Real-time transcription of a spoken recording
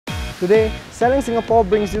Today, Selling Singapore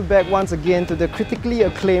brings you back once again to the critically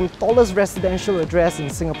acclaimed tallest residential address in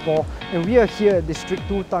Singapore, and we are here at District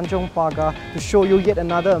 2 Tanjong Pagar to show you yet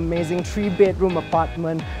another amazing 3-bedroom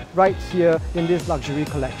apartment right here in this luxury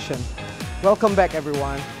collection. Welcome back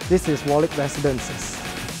everyone, this is Wallich Residences.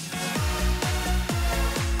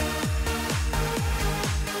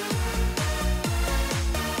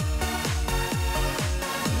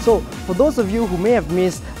 So, for those of you who may have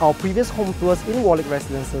missed our previous home tours in Wallich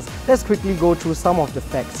Residences, let's quickly go through some of the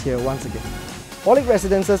facts here once again. Wallich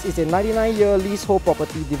Residences is a 99-year leasehold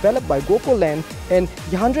property developed by Guoco Land, and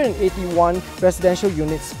the 181 residential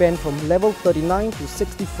units span from level 39 to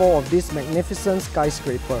 64 of this magnificent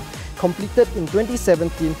skyscraper. Completed in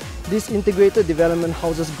 2017, this integrated development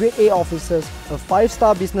houses Grade A offices, a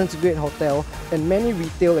 5-star business-grade hotel, and many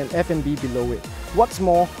retail and F&B below it. What's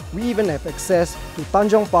more, we even have access to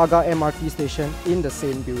Tanjong Pagar MRT station in the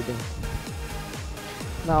same building.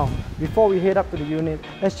 Now, before we head up to the unit,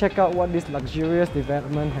 let's check out what this luxurious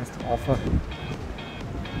development has to offer.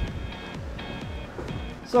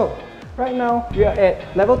 So, right now we are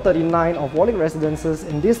at level 39 of Wallich Residences,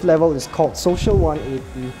 and this level is called Social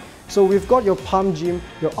 180. So we've got your pump gym,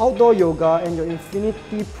 your outdoor yoga, and your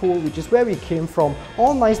infinity pool, which is where we came from,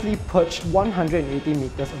 all nicely perched 180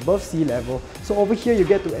 meters above sea level. So over here you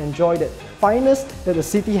get to enjoy that finest that the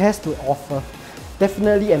city has to offer.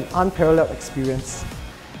 Definitely an unparalleled experience.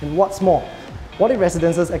 And what's more, Wallich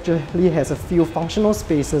Residences actually has a few functional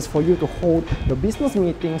spaces for you to hold your business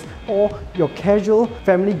meetings or your casual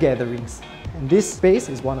family gatherings. And this space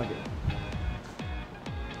is one of it.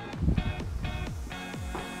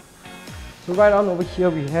 So right on over here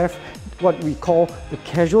we have what we call the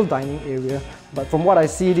casual dining area, but from what I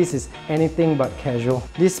see, this is anything but casual.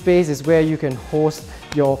 This space is where you can host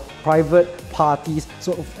your private parties.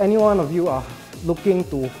 So if any one of you are looking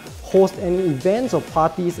to host any events or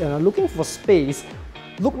parties and are looking for space,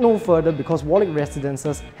 look no further because Wallich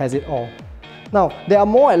Residences has it all. Now, there are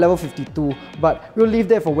more at level 52, but we'll leave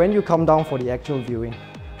that for when you come down for the actual viewing.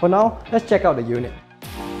 For now, let's check out the unit.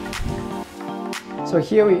 So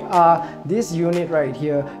here we are. This unit right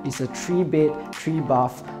here is a 3-bed,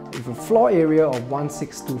 3-bath with a floor area of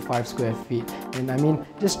 1625 square feet. And I mean,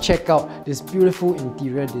 just check out this beautiful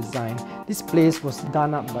interior design. This place was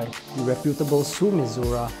done up by the reputable Su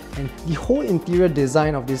Mizura, and the whole interior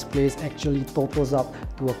design of this place actually totals up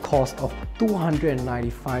to a cost of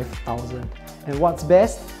 295,000. And what's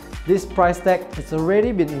best, this price tag has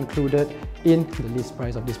already been included in the list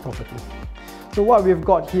price of this property. So what we've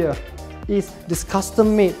got here is this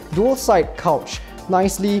custom-made dual-side couch,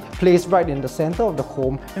 nicely placed right in the center of the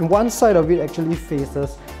home, and one side of it actually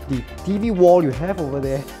faces the TV wall you have over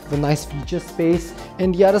there, the nice feature space,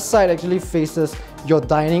 and the other side actually faces your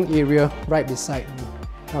dining area right beside me.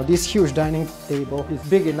 Now this huge dining table is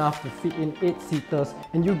big enough to fit in 8-seaters,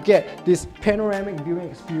 and you get this panoramic viewing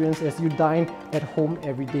experience as you dine at home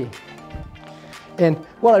every day. And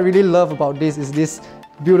what I really love about this is this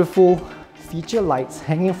beautiful feature lights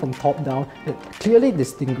hanging from top down that clearly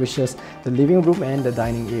distinguishes the living room and the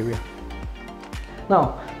dining area.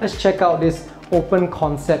 Now, let's check out this open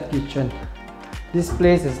concept kitchen. This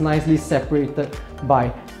place is nicely separated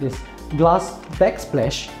by this glass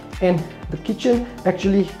backsplash, and the kitchen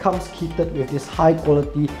actually comes kitted with this high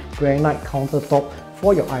quality granite countertop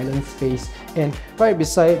for your island space, and right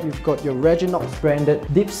beside you've got your Reginox branded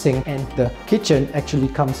deep sink, and the kitchen actually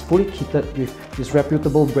comes fully kitted with this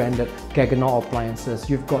reputable branded Gaggenau appliances.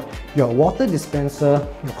 You've got your water dispenser,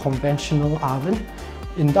 your conventional oven,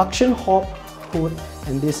 induction hob hood,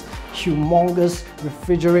 and this humongous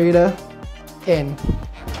refrigerator, and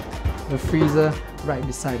the freezer right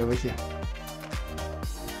beside over here.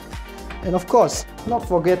 And of course, not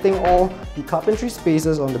forgetting all the carpentry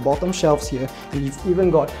spaces on the bottom shelves here, and you've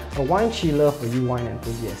even got a wine chiller for you wine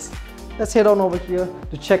enthusiasts. Let's head on over here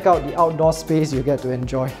to check out the outdoor space you get to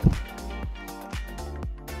enjoy.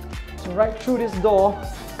 So right through this door,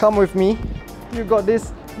 come with me, you've got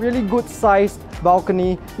this really good sized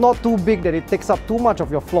balcony, not too big that it takes up too much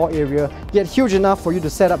of your floor area, yet huge enough for you to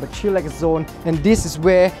set up a chillax zone, and this is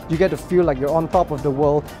where you get to feel like you're on top of the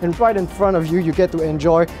world, and right in front of you, you get to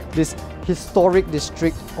enjoy this historic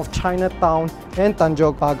district of Chinatown and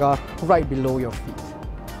Tanjong Pagar right below your feet.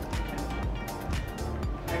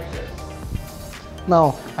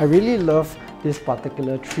 Now, I really love this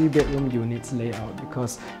particular 3-bedroom unit's layout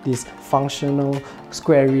because this functional,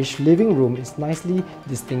 squarish living room is nicely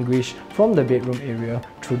distinguished from the bedroom area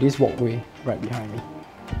through this walkway right behind me.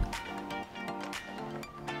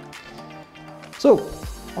 So,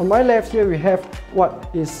 on my left here we have what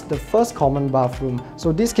is the first common bathroom.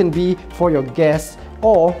 So this can be for your guests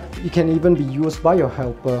or it can even be used by your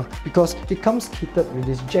helper because it comes kitted with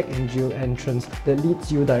this Jack and Jill entrance that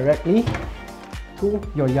leads you directly to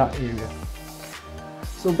your yard area.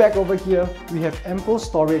 So back over here, we have ample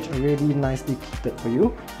storage already nicely kitted for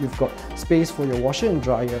you. You've got space for your washer and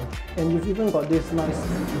dryer, and you've even got this nice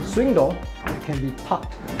swing door that can be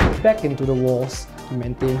tucked back into the walls to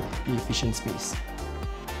maintain the efficient space.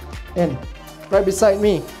 And right beside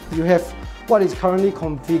me, you have what is currently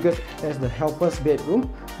configured as the helper's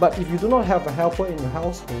bedroom, but if you do not have a helper in your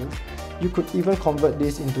household, you could even convert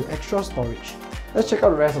this into extra storage. Let's check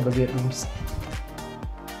out the rest of the bedrooms.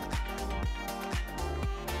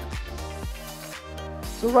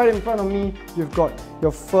 So right in front of me, you've got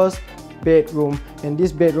your first bedroom, and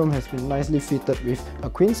this bedroom has been nicely fitted with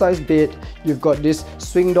a queen size bed. You've got this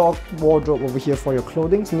swing door wardrobe over here for your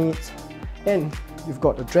clothing needs, and you've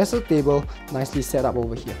got a dresser table nicely set up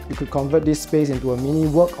over here. You could convert this space into a mini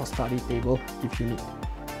work or study table if you need.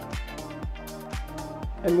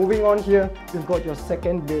 And moving on here, you've got your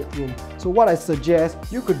second bedroom. So what I suggest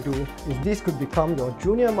you could do is this could become your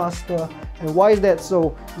junior master. And why is that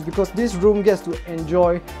so? It's because this room gets to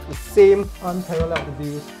enjoy the same unparalleled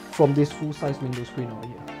views from this full-size window screen over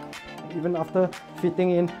here. Even after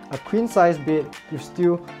fitting in a queen-size bed, you've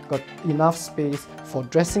still got enough space for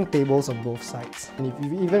dressing tables on both sides. And if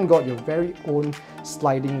you've even got your very own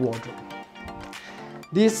sliding wardrobe.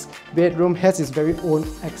 This bedroom has its very own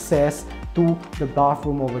access to the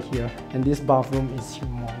bathroom over here, and this bathroom is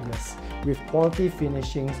humongous with quality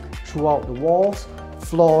finishings throughout the walls,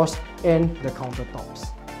 floors and the countertops.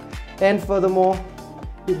 And furthermore,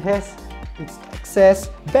 it has its access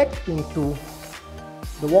back into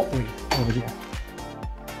the walkway over here.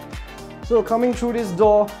 So coming through this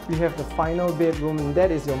door, we have the final bedroom, and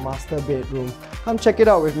that is your master bedroom. Come check it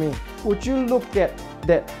out with me. Would you look at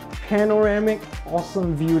that panoramic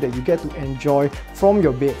awesome view that you get to enjoy from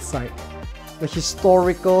your bedside? The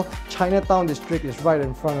historical Chinatown district is right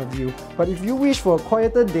in front of you. But if you wish for a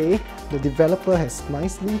quieter day, the developer has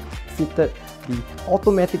nicely fitted the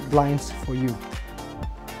automatic blinds for you.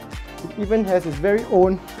 It even has its very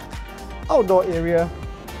own outdoor area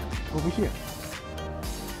over here.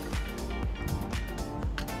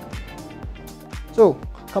 So,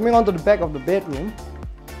 coming onto the back of the bedroom,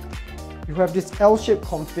 you have this L-shaped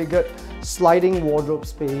configured sliding wardrobe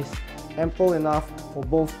space, ample enough for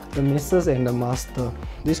both the missus and the master.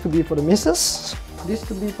 This could be for the missus, this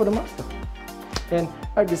could be for the master. And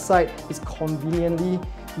right beside is conveniently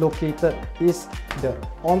located is the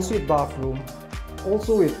ensuite bathroom,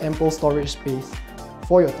 also with ample storage space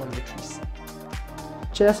for your toiletries.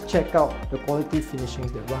 Just check out the quality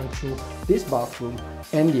finishings that run through this bathroom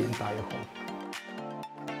and the entire home.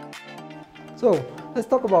 So let's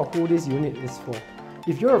talk about who this unit is for.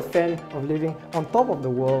 If you're a fan of living on top of the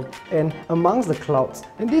world and amongst the clouds,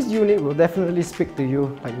 then this unit will definitely speak to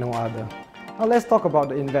you like no other. Now let's talk about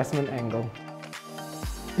the investment angle.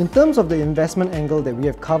 In terms of the investment angle that we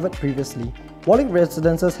have covered previously, Wallich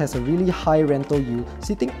Residences has a really high rental yield,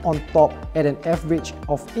 sitting on top at an average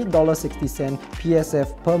of $8.60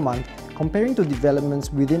 PSF per month, comparing to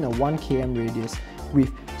developments within a 1 km radius,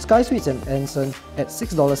 with Sky Suites and Ensuite at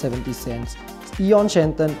 $6.70, Eon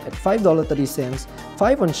Shenton at $5.30,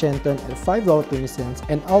 5 on Shenton at $5.20,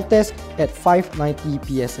 and Altes at $5.90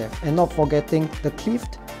 PSF, and not forgetting the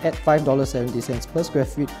Clift at $5.70 per square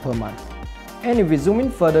feet per month. And if we zoom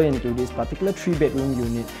in further into this particular 3-bedroom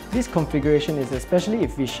unit, this configuration is especially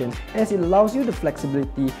efficient as it allows you the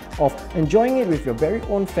flexibility of enjoying it with your very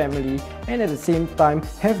own family, and at the same time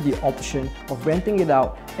have the option of renting it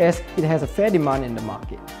out as it has a fair demand in the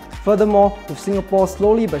market. Furthermore, with Singapore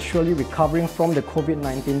slowly but surely recovering from the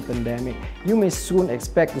COVID-19 pandemic, you may soon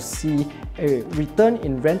expect to see a return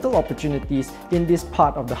in rental opportunities in this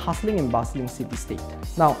part of the hustling and bustling city-state.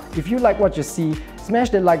 Now, if you like what you see,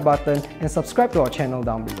 smash that like button and subscribe to our channel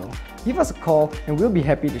down below. Give us a call and we'll be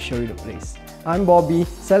happy to show you the place. I'm Bobby,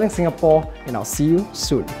 selling Singapore, and I'll see you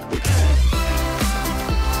soon.